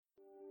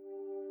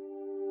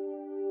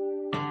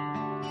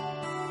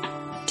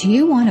Do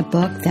you want a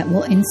book that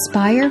will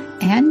inspire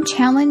and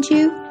challenge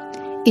you?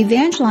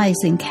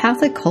 Evangelizing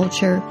Catholic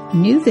Culture,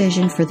 New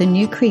Vision for the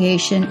New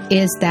Creation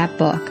is that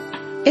book.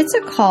 It's a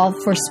call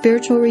for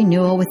spiritual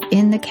renewal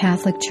within the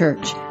Catholic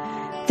Church.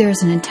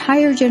 There's an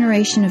entire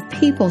generation of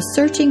people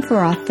searching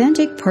for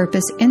authentic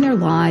purpose in their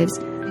lives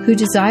who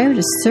desire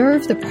to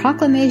serve the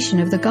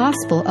proclamation of the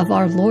gospel of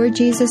our Lord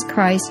Jesus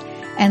Christ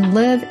and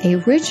live a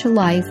rich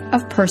life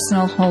of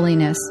personal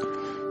holiness.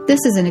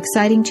 This is an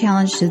exciting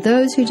challenge to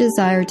those who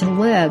desire to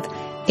live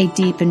a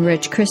deep and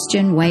rich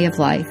Christian way of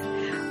life.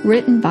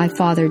 Written by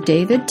Father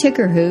David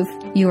Tickerhoof,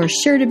 you are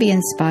sure to be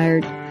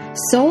inspired.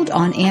 Sold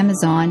on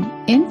Amazon,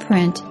 in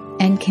print,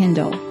 and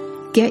Kindle.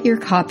 Get your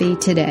copy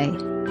today.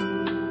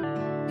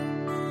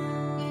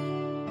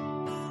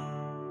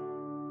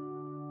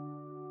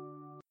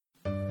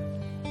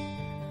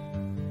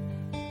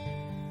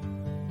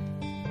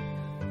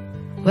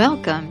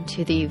 Welcome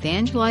to the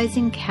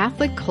Evangelizing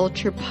Catholic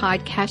Culture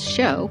podcast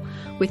show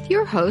with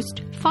your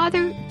host,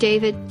 Father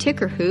David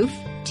Tickerhoof,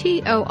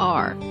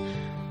 T.O.R.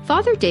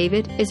 Father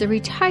David is a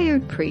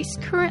retired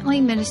priest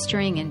currently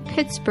ministering in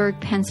Pittsburgh,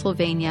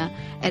 Pennsylvania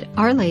at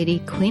Our Lady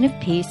Queen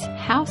of Peace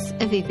House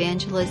of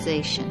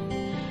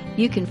Evangelization.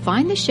 You can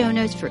find the show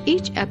notes for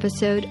each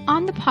episode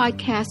on the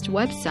podcast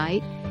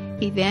website,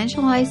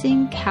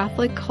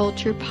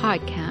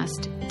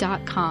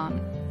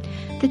 evangelizingcatholicculturepodcast.com.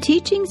 The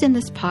teachings in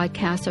this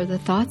podcast are the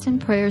thoughts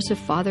and prayers of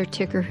Father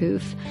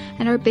Tickerhoof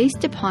and are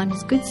based upon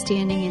his good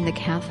standing in the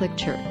Catholic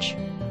Church.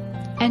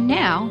 And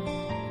now,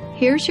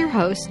 here's your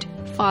host,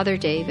 Father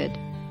David.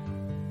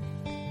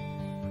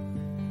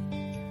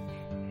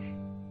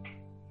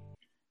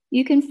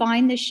 You can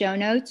find the show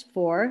notes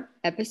for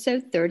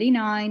episode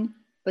 39,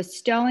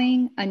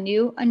 Bestowing a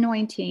New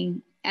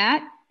Anointing,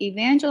 at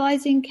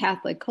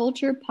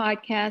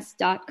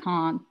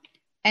evangelizingcatholicculturepodcast.com.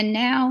 And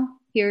now,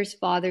 here's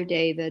Father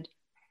David.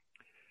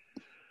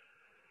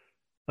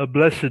 A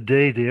blessed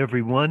day to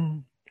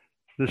everyone.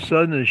 The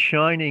sun is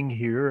shining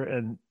here,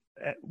 and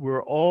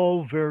we're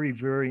all very,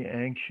 very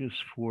anxious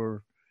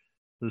for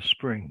the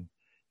spring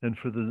and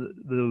for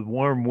the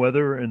warm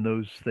weather and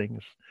those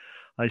things.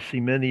 I see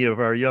many of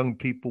our young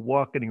people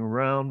walking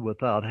around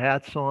without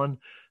hats on,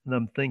 and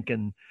I'm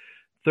thinking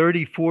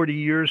 30, 40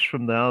 years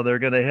from now, they're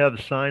going to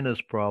have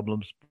sinus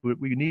problems, but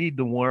we need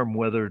the warm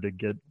weather to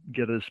get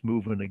us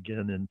moving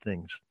again and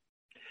things.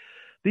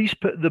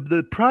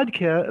 The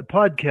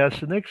podcast,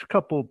 the next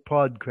couple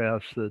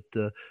podcasts,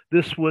 that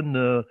this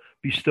one,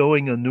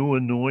 bestowing a new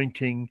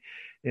anointing,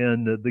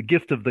 and the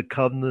gift of the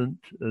covenant,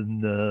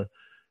 and a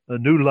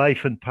new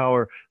life and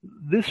power.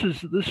 This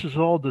is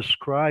all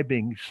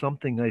describing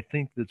something I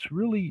think that's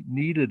really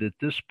needed at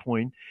this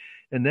point,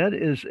 and that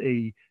is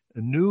a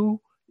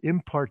new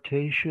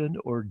impartation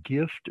or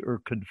gift or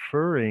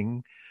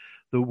conferring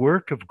the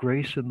work of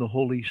grace and the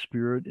Holy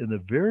Spirit in a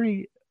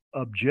very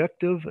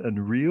objective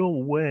and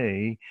real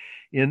way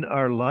in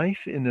our life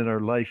and in our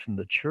life in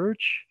the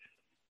church,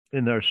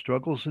 in our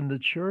struggles in the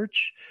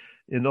church,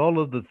 in all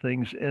of the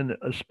things, and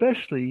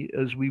especially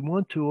as we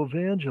want to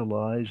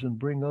evangelize and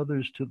bring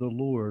others to the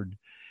Lord.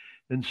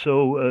 And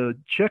so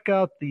check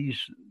out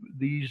these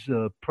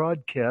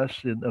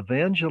podcasts in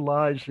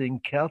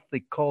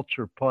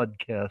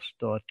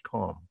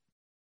evangelizingcatholicculturepodcast.com.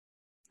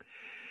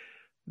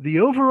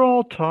 The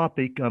overall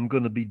topic I'm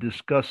going to be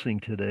discussing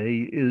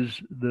today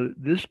is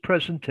this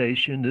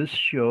presentation, this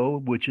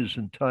show, which is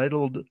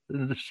entitled,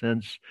 in a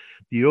sense,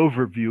 the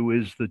overview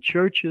is the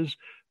Church's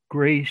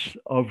Grace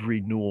of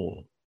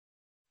Renewal.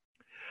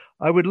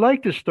 I would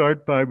like to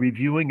start by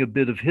reviewing a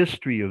bit of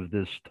history of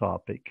this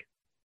topic.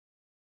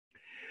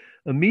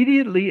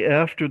 Immediately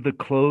after the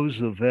close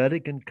of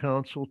Vatican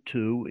Council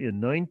II in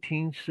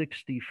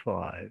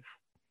 1965,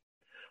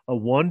 a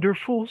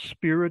wonderful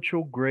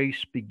spiritual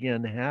grace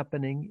began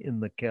happening in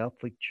the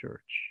Catholic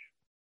Church.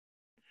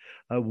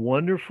 A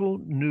wonderful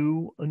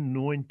new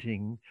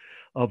anointing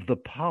of the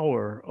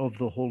power of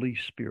the Holy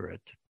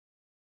Spirit.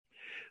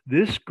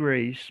 This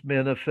grace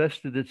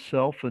manifested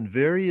itself in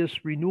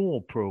various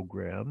renewal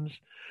programs,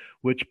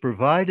 which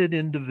provided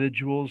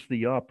individuals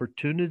the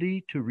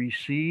opportunity to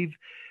receive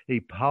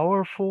a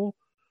powerful,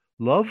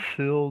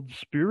 love-filled,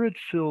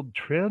 spirit-filled,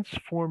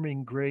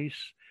 transforming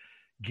grace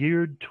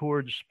geared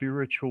towards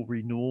spiritual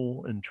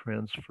renewal and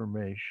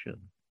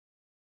transformation.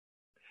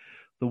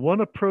 The one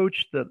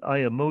approach that I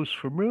am most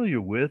familiar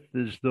with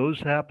is those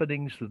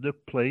happenings that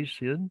took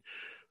place in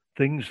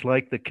things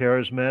like the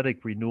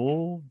charismatic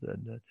renewal,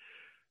 and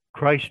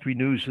Christ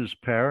Renews His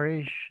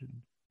Parish,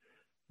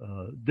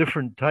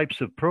 different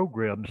types of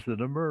programs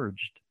that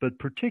emerged, but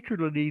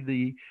particularly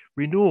the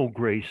renewal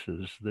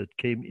graces that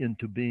came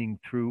into being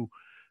through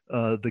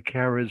the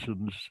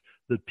charisms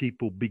that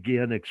people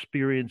began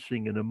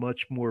experiencing in a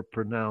much more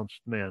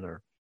pronounced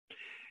manner.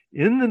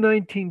 In the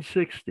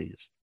 1960s,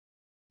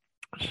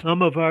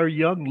 some of our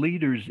young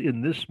leaders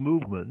in this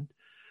movement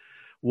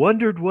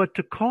wondered what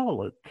to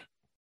call it.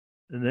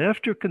 And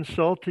after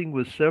consulting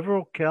with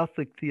several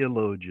Catholic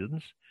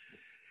theologians,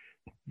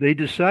 they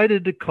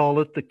decided to call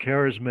it the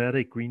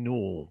Charismatic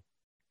Renewal.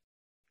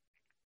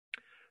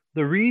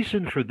 The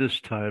reason for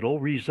this title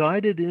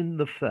resided in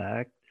the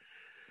fact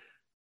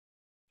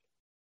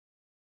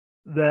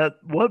that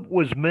what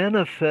was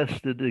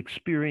manifested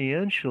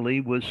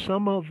experientially was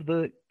some of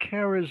the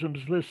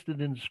charisms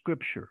listed in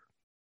Scripture.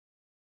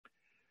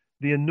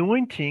 The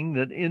anointing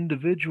that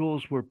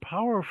individuals were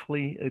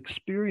powerfully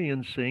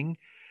experiencing,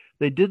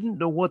 they didn't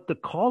know what to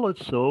call it,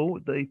 so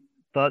they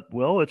thought,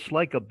 well, it's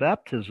like a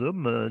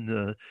baptism,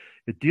 and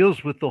it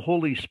deals with the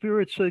Holy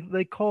Spirit, so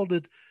they called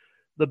it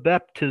the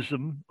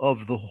baptism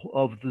of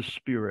the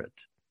Spirit.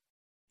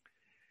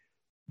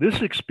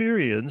 This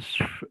experience,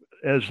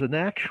 as an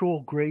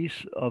actual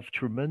grace of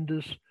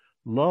tremendous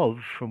love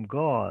from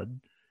God,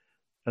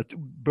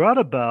 brought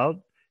about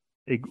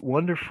a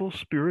wonderful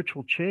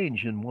spiritual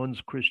change in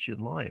one's Christian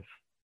life.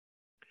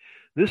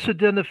 This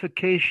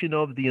identification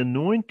of the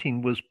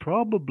anointing was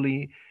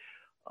probably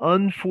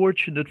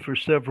unfortunate for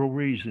several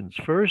reasons.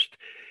 First,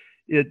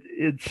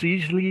 it's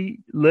easily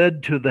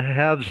led to the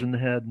haves and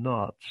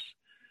had-nots.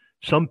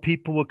 Some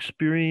people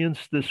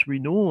experienced this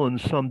renewal and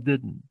some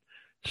didn't.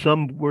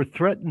 Some were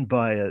threatened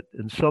by it,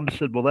 and some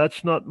said, well,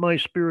 that's not my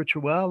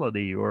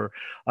spirituality, or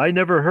I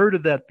never heard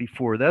of that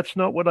before. That's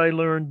not what I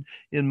learned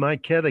in my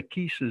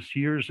catechesis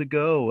years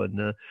ago,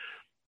 and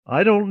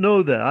I don't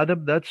know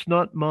that. That's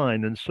not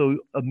mine. And so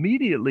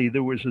immediately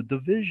there was a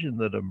division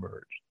that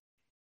emerged.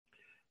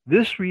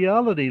 This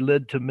reality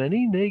led to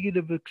many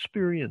negative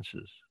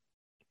experiences.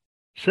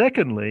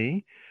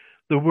 Secondly,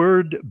 the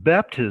word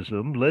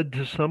baptism led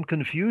to some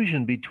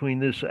confusion between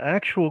this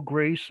actual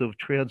grace of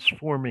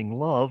transforming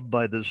love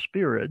by the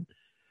Spirit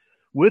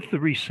with the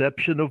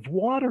reception of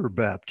water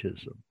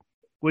baptism,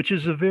 which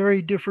is a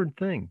very different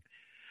thing.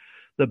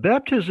 The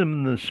baptism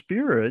in the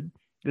Spirit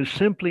is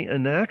simply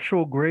an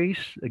actual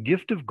grace, a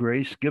gift of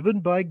grace given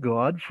by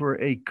God for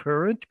a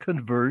current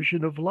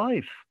conversion of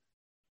life.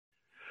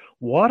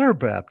 Water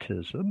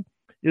baptism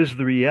is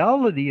the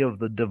reality of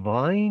the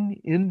divine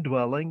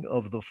indwelling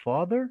of the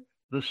Father,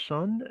 the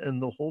Son,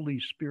 and the Holy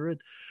Spirit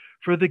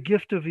for the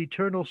gift of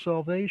eternal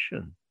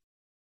salvation.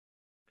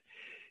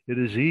 It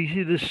is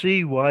easy to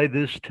see why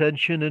this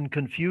tension and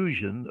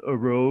confusion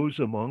arose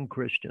among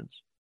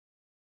Christians.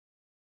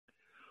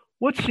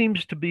 What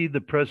seems to be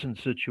the present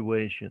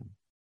situation?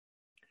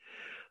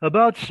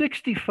 About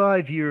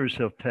 65 years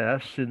have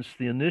passed since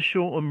the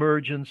initial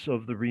emergence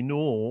of the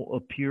renewal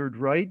appeared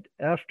right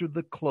after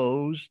the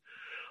close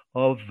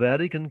of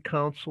Vatican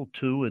Council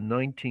II in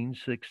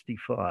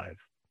 1965.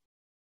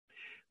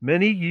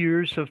 Many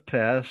years have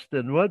passed,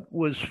 and what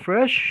was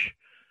fresh,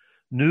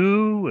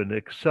 new, and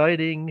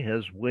exciting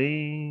has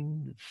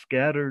waned,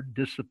 scattered,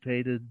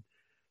 dissipated,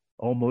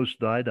 almost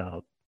died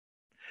out.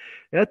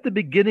 At the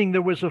beginning,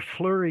 there was a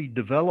flurried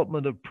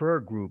development of prayer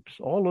groups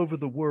all over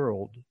the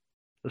world,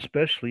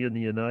 especially in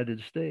the United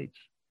States.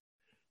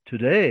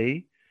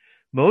 Today,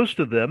 most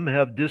of them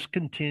have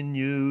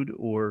discontinued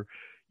or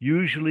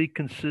usually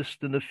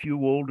consist in a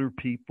few older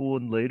people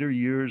in later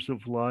years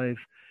of life.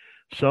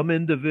 Some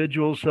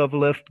individuals have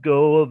left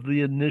go of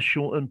the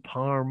initial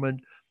empowerment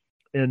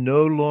and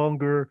no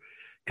longer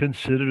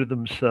consider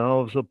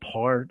themselves a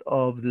part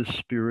of this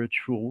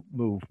spiritual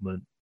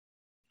movement.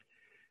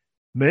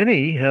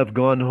 Many have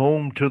gone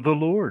home to the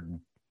Lord.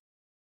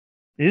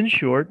 In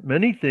short,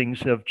 many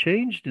things have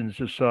changed in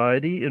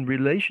society in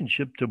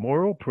relationship to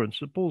moral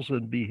principles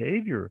and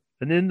behavior,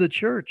 and in the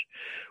church,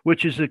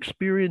 which is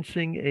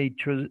experiencing a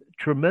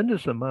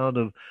tremendous amount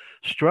of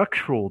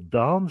structural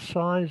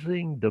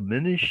downsizing,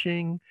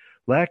 diminishing,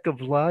 lack of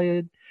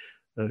light,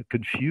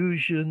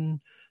 confusion,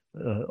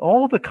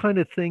 all the kind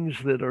of things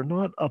that are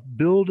not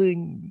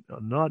upbuilding,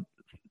 not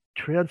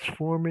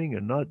transforming,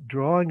 and not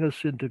drawing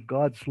us into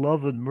God's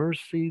love and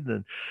mercy,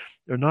 then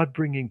they're not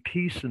bringing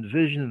peace and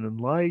vision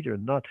and light, or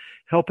not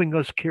helping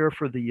us care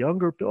for the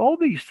younger. All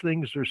these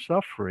things are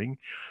suffering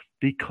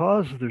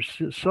because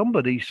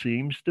somebody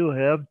seems to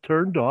have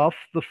turned off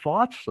the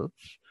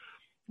faucets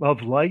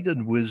of light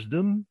and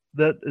wisdom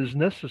that is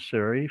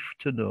necessary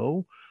to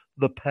know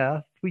the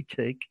path we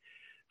take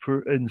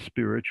in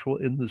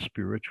the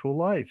spiritual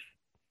life.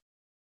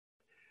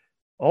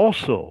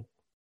 Also,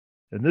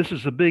 and this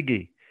is a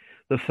biggie,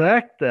 the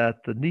fact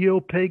that the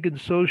neo-pagan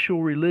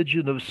social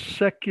religion of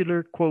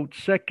secular, quote,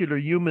 secular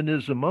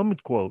humanism,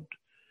 unquote,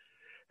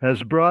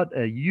 has brought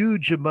a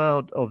huge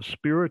amount of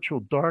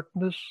spiritual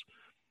darkness,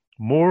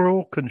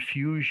 moral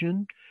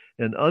confusion,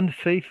 and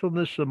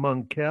unfaithfulness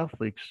among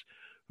Catholics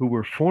who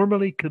were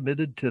formerly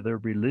committed to their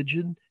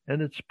religion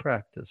and its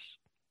practice.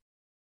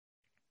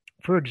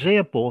 For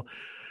example,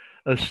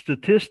 a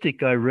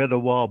statistic I read a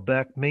while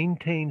back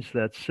maintains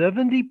that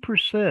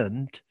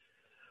 70%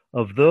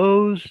 of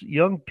those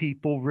young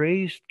people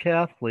raised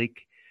Catholic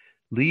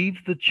leave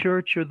the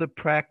church or the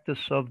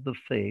practice of the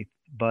faith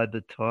by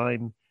the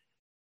time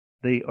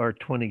they are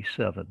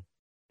 27.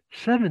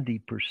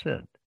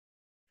 70%.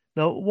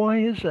 Now, why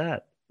is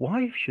that?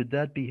 Why should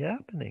that be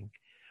happening?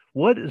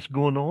 What is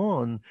going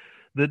on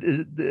that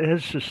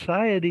has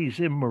society's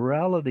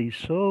immorality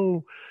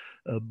so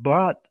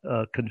brought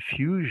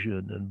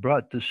confusion and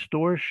brought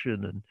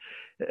distortion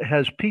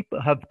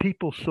have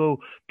people so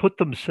put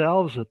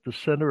themselves at the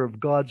center of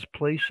God's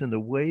place in a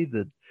way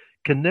that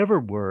can never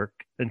work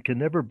and can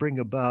never bring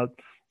about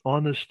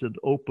honest and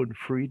open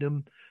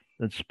freedom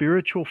and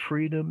spiritual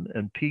freedom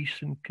and peace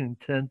and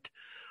content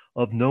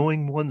of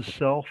knowing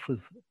oneself,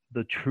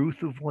 the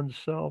truth of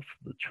oneself,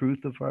 the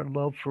truth of our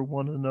love for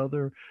one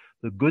another,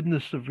 the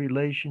goodness of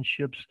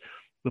relationships,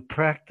 the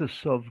practice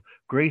of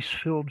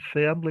grace-filled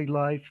family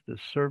life, the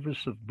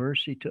service of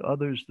mercy to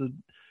others,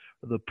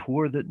 the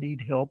poor that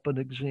need help and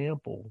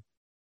example.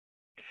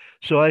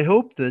 So I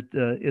hope that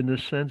in the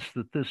sense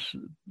that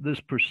this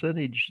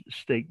percentage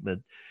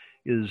statement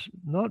is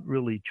not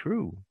really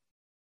true.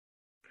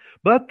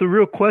 But the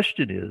real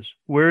question is,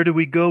 where do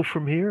we go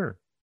from here?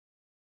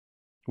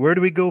 Where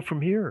do we go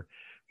from here?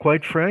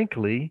 Quite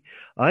frankly,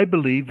 I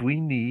believe we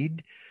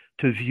need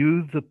to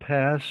view the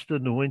past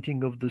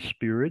anointing of the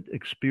Spirit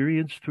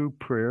experienced through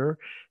prayer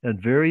and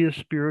various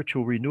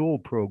spiritual renewal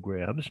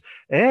programs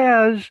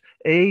as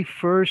a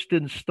first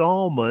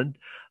installment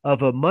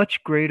of a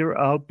much greater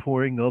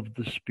outpouring of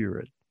the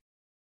Spirit.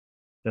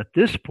 At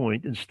this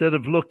point, instead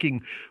of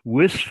looking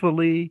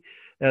wistfully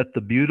at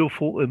the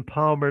beautiful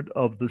empowerment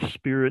of the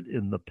Spirit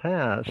in the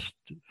past,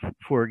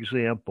 for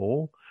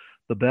example,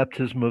 the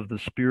baptism of the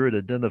Spirit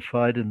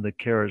identified in the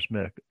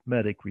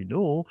charismatic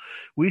renewal,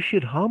 we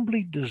should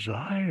humbly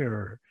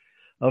desire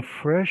a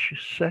fresh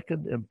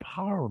second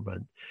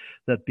empowerment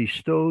that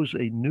bestows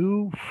a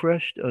new,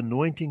 fresh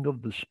anointing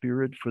of the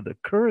Spirit for the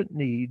current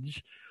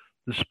needs,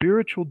 the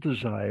spiritual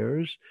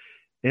desires,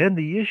 and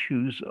the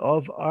issues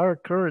of our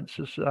current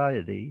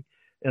society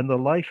and the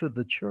life of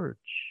the church.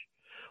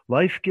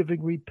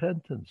 Life-giving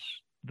repentance,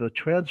 the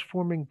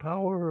transforming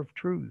power of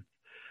truth,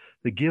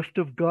 the gift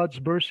of God's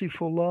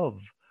merciful love,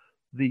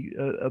 the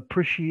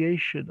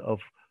appreciation of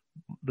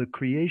the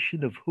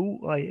creation of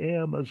who I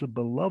am as a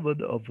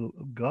beloved of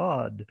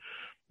God,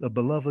 a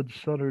beloved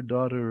son or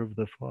daughter of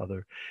the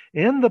Father,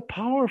 and the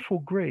powerful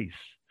grace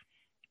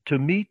to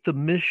meet the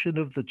mission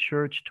of the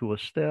church to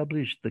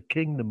establish the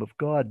kingdom of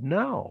God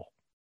now.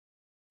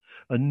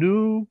 A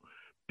new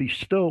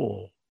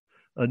bestowal,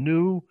 a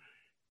new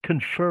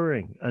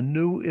conferring, a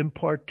new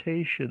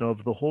impartation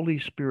of the Holy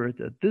Spirit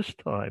at this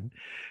time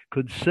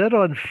could set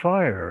on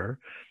fire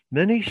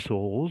many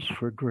souls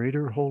for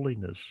greater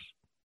holiness.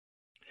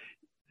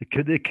 It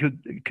could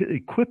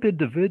equip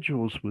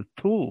individuals with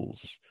tools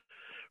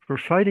for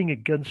fighting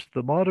against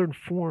the modern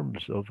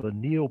forms of a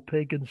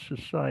neo-pagan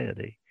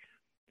society.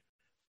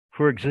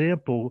 For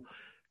example,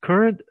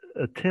 current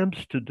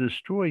attempts to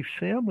destroy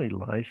family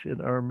life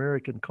in our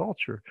American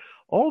culture,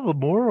 all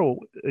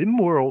the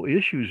immoral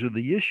issues are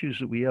the issues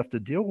that we have to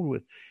deal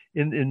with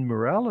in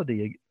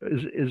morality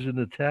is an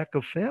attack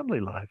of family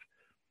life.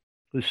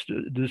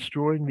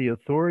 Destroying the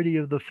authority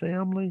of the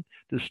family,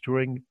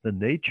 destroying the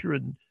nature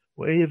and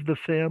way of the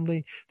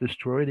family,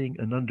 destroying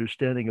an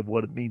understanding of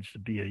what it means to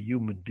be a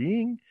human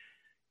being.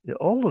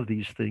 All of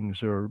these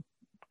things are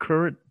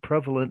current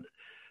prevalent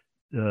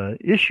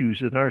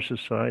issues in our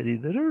society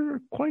that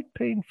are quite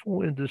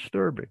painful and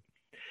disturbing.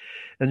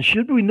 And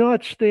should we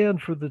not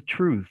stand for the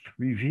truth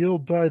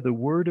revealed by the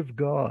Word of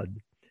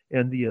God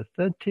and the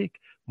authentic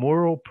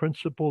moral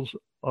principles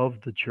of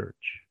the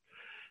church?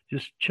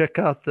 Just check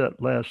out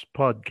that last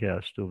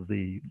podcast of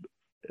the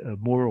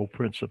moral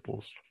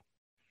principles.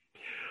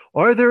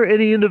 Are there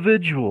any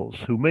individuals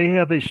who may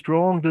have a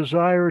strong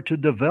desire to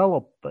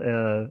develop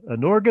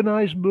an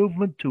organized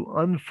movement to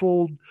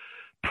unfold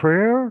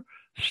prayer,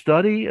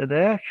 study, and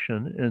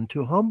action, and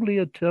to humbly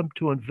attempt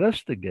to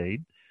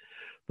investigate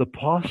the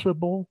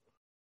possible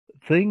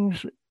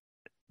things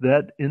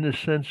that, in a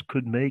sense,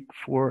 could make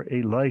for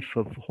a life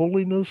of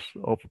holiness,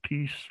 of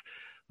peace,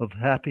 of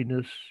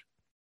happiness?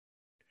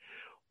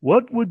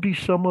 What would be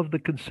some of the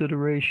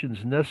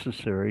considerations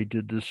necessary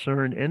to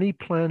discern any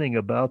planning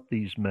about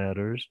these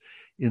matters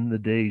in the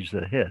days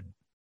ahead?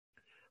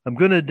 I'm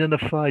going to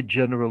identify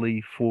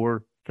generally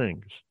 4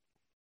 things.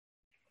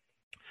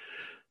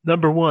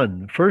 Number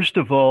 1, first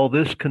of all,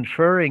 this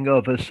conferring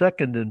of a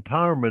second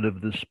empowerment of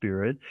the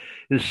Spirit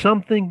is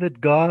something that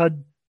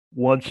God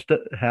wants to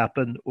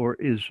happen or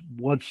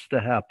wants to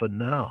happen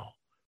now.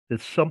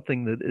 It's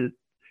something that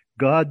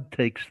God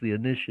takes the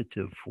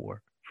initiative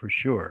for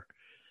sure.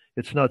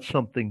 It's not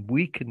something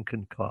we can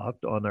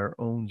concoct on our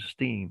own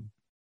steam.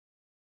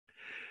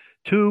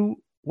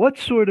 2, what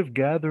sort of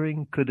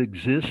gathering could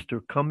exist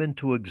or come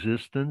into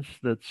existence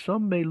that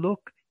some may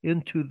look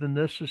into the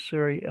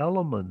necessary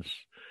elements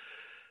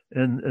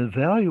and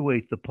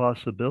evaluate the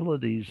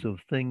possibilities of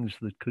things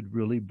that could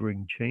really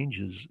bring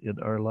changes in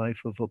our life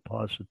of a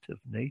positive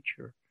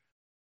nature?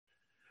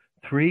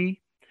 3,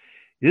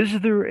 is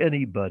there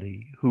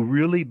anybody who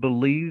really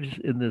believes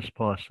in this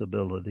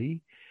possibility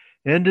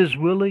and is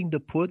willing to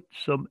put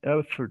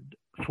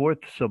forth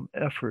some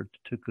effort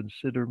to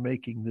consider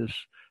making this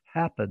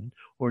happen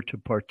or to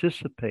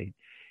participate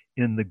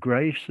in the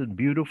grace and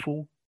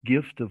beautiful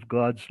gift of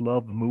God's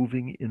love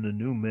moving in a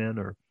new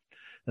manner?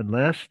 And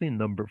lastly,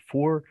 number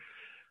 4,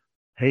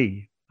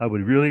 hey, I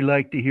would really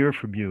like to hear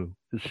from you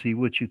to see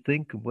what you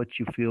think and what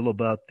you feel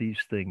about these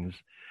things.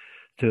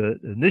 to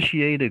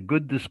initiate a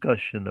good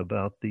discussion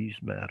about these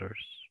matters.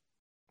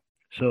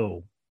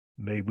 So,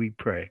 may we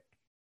pray.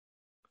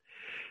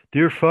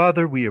 Dear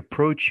Father, we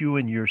approach you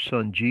and your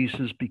Son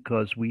Jesus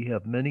because we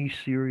have many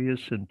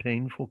serious and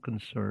painful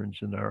concerns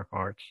in our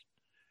hearts.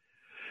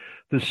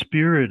 The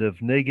spirit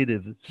of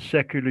negative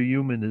secular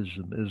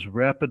humanism is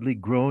rapidly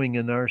growing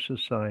in our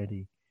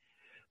society.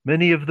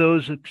 Many of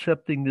those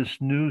accepting this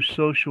new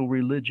social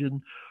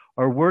religion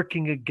are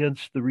working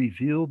against the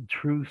revealed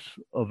truths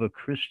of a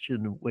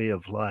Christian way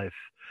of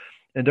life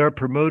and are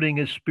promoting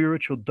a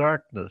spiritual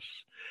darkness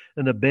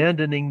and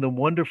abandoning the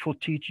wonderful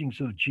teachings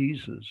of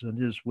Jesus and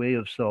his way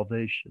of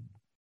salvation.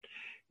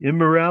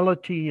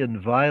 Immorality and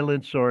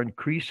violence are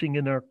increasing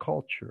in our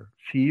culture.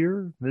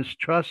 Fear,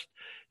 mistrust,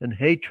 and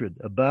hatred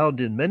abound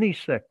in many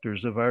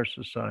sectors of our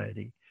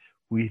society.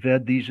 We've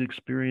had these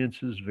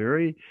experiences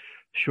very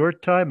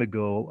short time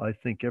ago. I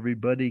think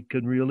everybody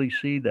can really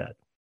see that.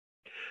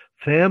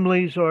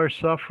 Families are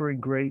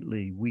suffering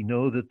greatly. We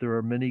know that there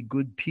are many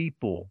good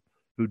people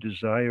who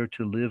desire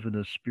to live in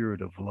a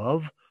spirit of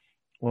love,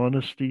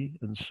 honesty,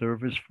 and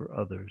service for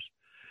others.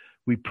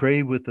 We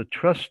pray with a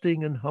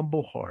trusting and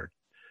humble heart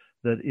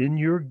that in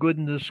your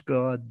goodness,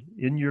 God,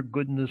 in your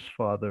goodness,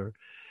 Father,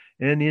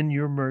 and in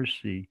your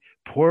mercy,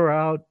 pour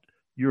out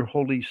your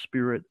Holy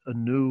Spirit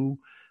anew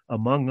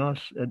among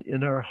us and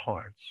in our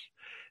hearts.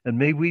 And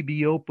may we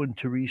be open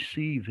to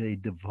receive a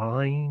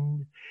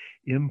divine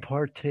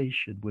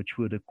impartation which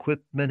would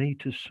equip many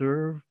to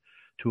serve,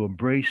 to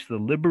embrace the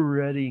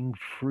liberating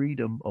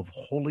freedom of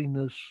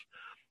holiness,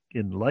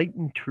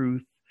 enlightened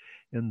truth,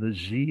 and the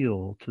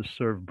zeal to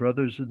serve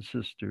brothers and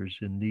sisters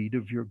in need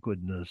of your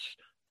goodness,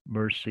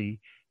 mercy,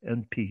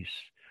 and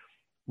peace.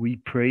 We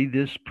pray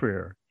this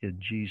prayer in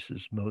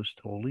Jesus'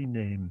 most holy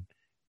name.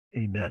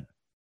 Amen.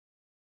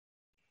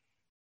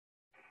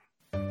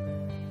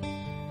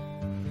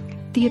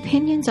 The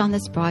opinions on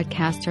this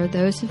broadcast are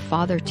those of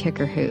Father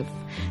Tickerhoof.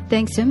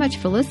 Thanks so much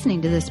for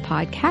listening to this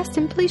podcast,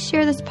 and please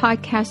share this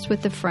podcast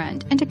with a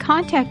friend. And to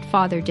contact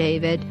Father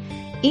David,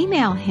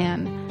 email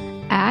him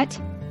at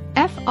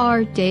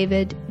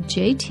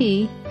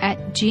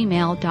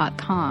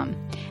frdavidjt@gmail.com.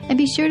 And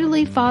be sure to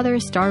leave Father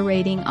a star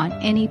rating on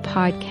any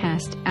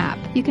podcast app.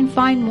 You can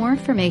find more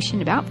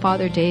information about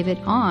Father David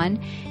on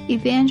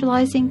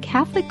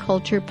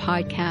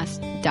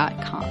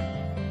evangelizingcatholicculturepodcast.com.